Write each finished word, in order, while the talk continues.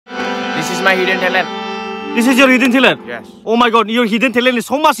is my hidden talent. This is your hidden talent? Yes. Oh my God, your hidden talent is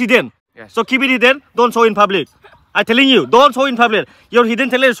so much hidden. Yes. So keep it hidden, don't show in public. I'm telling you, don't show in public. Your hidden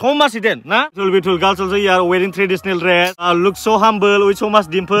talent is so much hidden. Nah? Beautiful girls also, you are wearing traditional dress. Look so humble with so much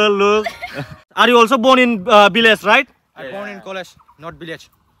dimple. Look. Are you also born in village, right? I born in college, not village.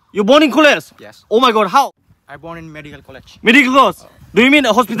 You born in college? Yes. Oh my God, how? I born in medical college. Medical college? Do you mean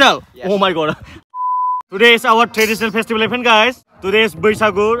a hospital? Yes. Oh my God. Today is our traditional festival event, guys. Today is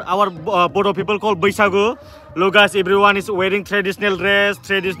Bwisagu. Our Bodo people call Bwisagu. Look, guys, everyone is wearing traditional dress,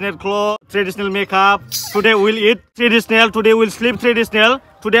 traditional clothes, traditional makeup. Today we'll eat traditional. Today we'll sleep traditional.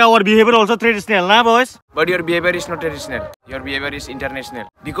 Today our behavior also traditional, nah, boys? But your behavior is not traditional. Your behavior is international.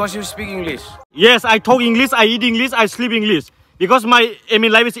 Because you speak English. Yes, I talk English, I eat English, I sleep English. Because my aim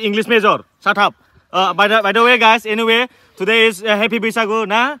in life is English major. Shut up. By the way, guys, anyway, today is Happy Bwisagu,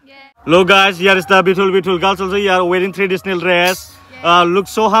 nah? Yeah. Look, guys, here is the beautiful girls also. You are wearing traditional dress. Yeah. Look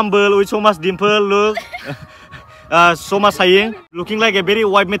so humble with so much dimple. Look. So much saying. Looking like a very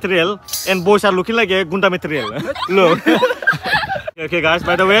white material. And boys are looking like a gunda material. Look. Okay, guys,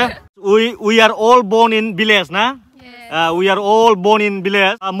 by the way, we are all born in village, nah? Yeah. We are all born in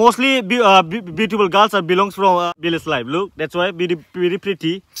village. Mostly beautiful girls are belongs from village life. Look, that's why very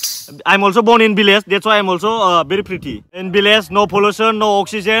pretty. I'm also born in village. That's why I'm also very pretty. In village, no pollution, no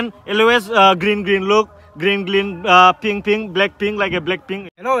oxygen. Always green. Look, green, pink, black pink, like a black pink.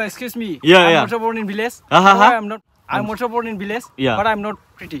 Hello, excuse me. Yeah, I'm yeah. also born in village. Uh-huh. I'm also born in village. Yeah. But I'm not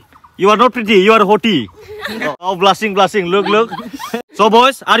pretty. You are not pretty. You are haughty. Oh, blushing. Look. So,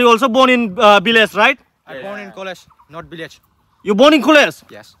 boys, are you also born in village, right? I born in college, not village. You born in college?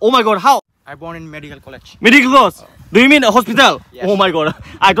 Yes. Oh my God, how? I born in medical college. Medical college? Do you mean a hospital? Yes. Oh my God,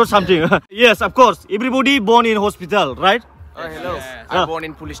 I thought something. Yes, of course. Everybody born in hospital, right? Hello. Yes. I'm born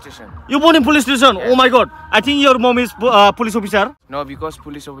in police station. You born in police station? Yes. Oh my God. I think your mom is police officer. No, because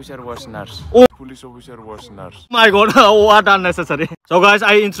police officer was nurse. Oh. Police officer was nurse. My God, what unnecessary. So guys,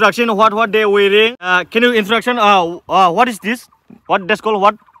 I introduction what they wearing. Can you introduction? What is this? What that's called?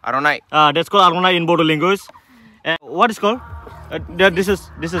 What? Aronai. That's called Arona in Bodo language. What is called? This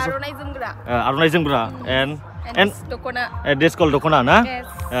is Arunai Zungra. Arona Zungra and Dokona. this called Dokona, nah?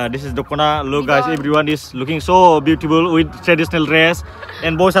 Yes. This is Dokona. Look, guys, everyone is looking so beautiful with traditional dress,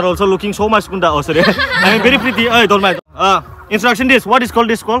 and boys are also looking so much gunda. Oh, sorry, I mean very pretty. Don't mind. Instruction this. What is called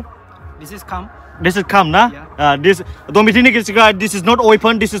this called? This is come. This is come, nah? Yeah. This this is not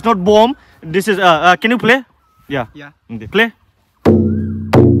weapon. This is not bomb. This is can you play? Yeah. Yeah. Play.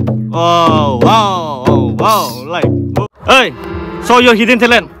 Oh wow! Like, hey, so your hidden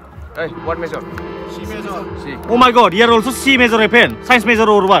talent. Hey, what major? C major. C. Oh my God, you are also C major weapon, science major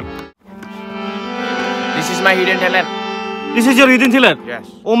or what? This is my hidden talent. This is your hidden talent? Yes.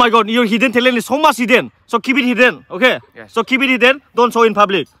 Oh my God, your hidden talent is so much hidden. So keep it hidden, okay? Yes. So keep it hidden, don't show in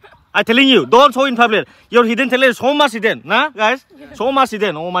public. I'm telling you, don't show in public. Your hidden talent is so much hidden, nah, guys? So much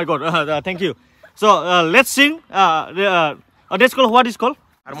hidden. Oh my God, thank you. So let's sing. That's called, what is called?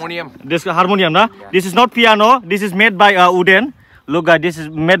 Harmonium. This is harmonium, nah? Yeah. This is not piano. This is made by Uden. Look, guys, this is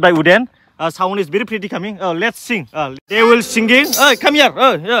made by Uden. Sound is very pretty coming. Let's sing. They will singing. Come here.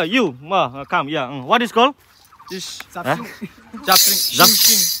 Yeah, you. Come. Yeah. What is called? This.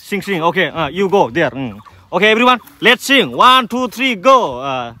 Sing. Okay. You go there. Okay, everyone. Let's sing. 1, 2, 3,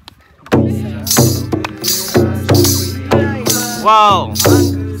 go. Wow.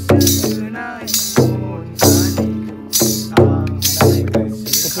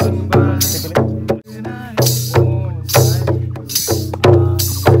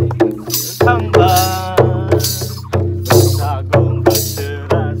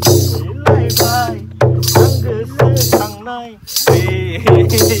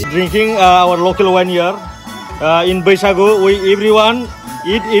 Drinking our local wine here in Bwisagu. We everyone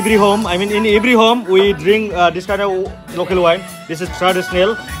eat every home. I mean, in every home we drink this kind of local wine. This is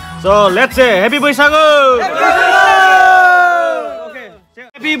traditional. So let's say Happy Bwisagu! Happy Bwisagu! Okay.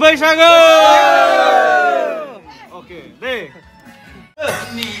 Happy Bwisagu! Okay. There.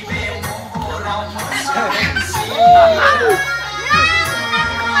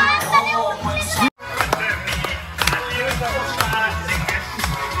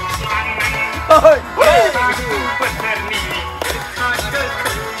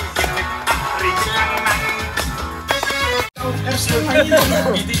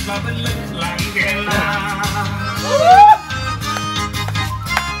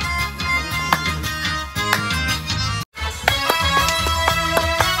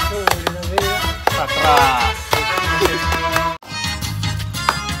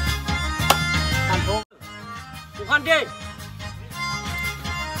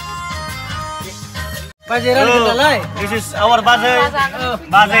 This is our Baze.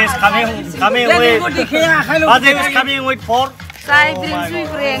 Baze is coming with. Baze is coming with pork. Sai drink sui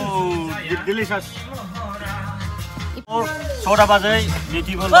goreng. Delicious. Soda Baze,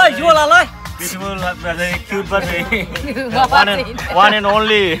 beautiful. Beautiful Baze, cute Baze. one and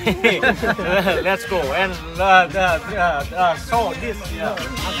only. Let's go and so this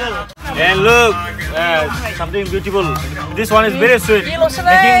uncle. And look, something beautiful. This one is very sweet.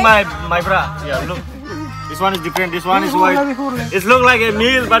 Making my bra. Yeah, look. This one is different. This one is white. It looks like a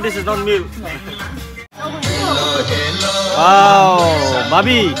meal, but this is not meal. Wow,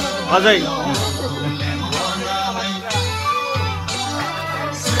 Babi, Baze.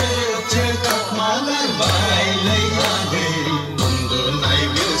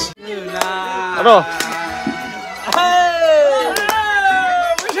 Aduh.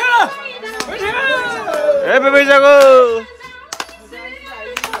 Bwisagu.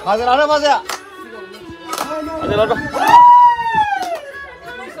 Mas ada Mas ya? Ada.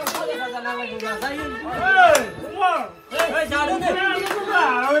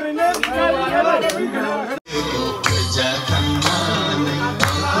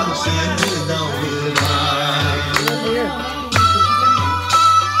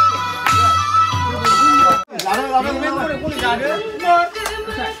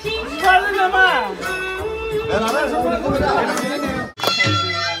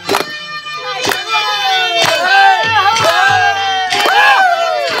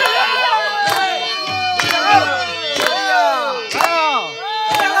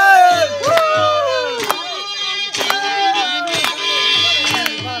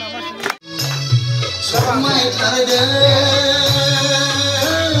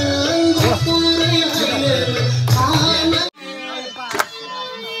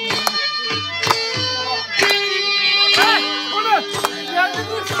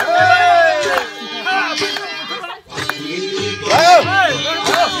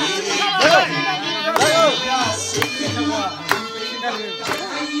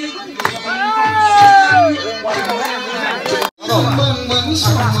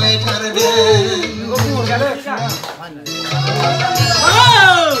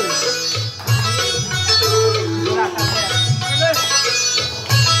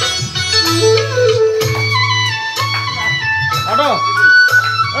 Aduh.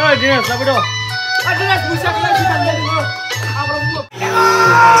 Dinas, apa tu? Dinas Bwisagu lagi.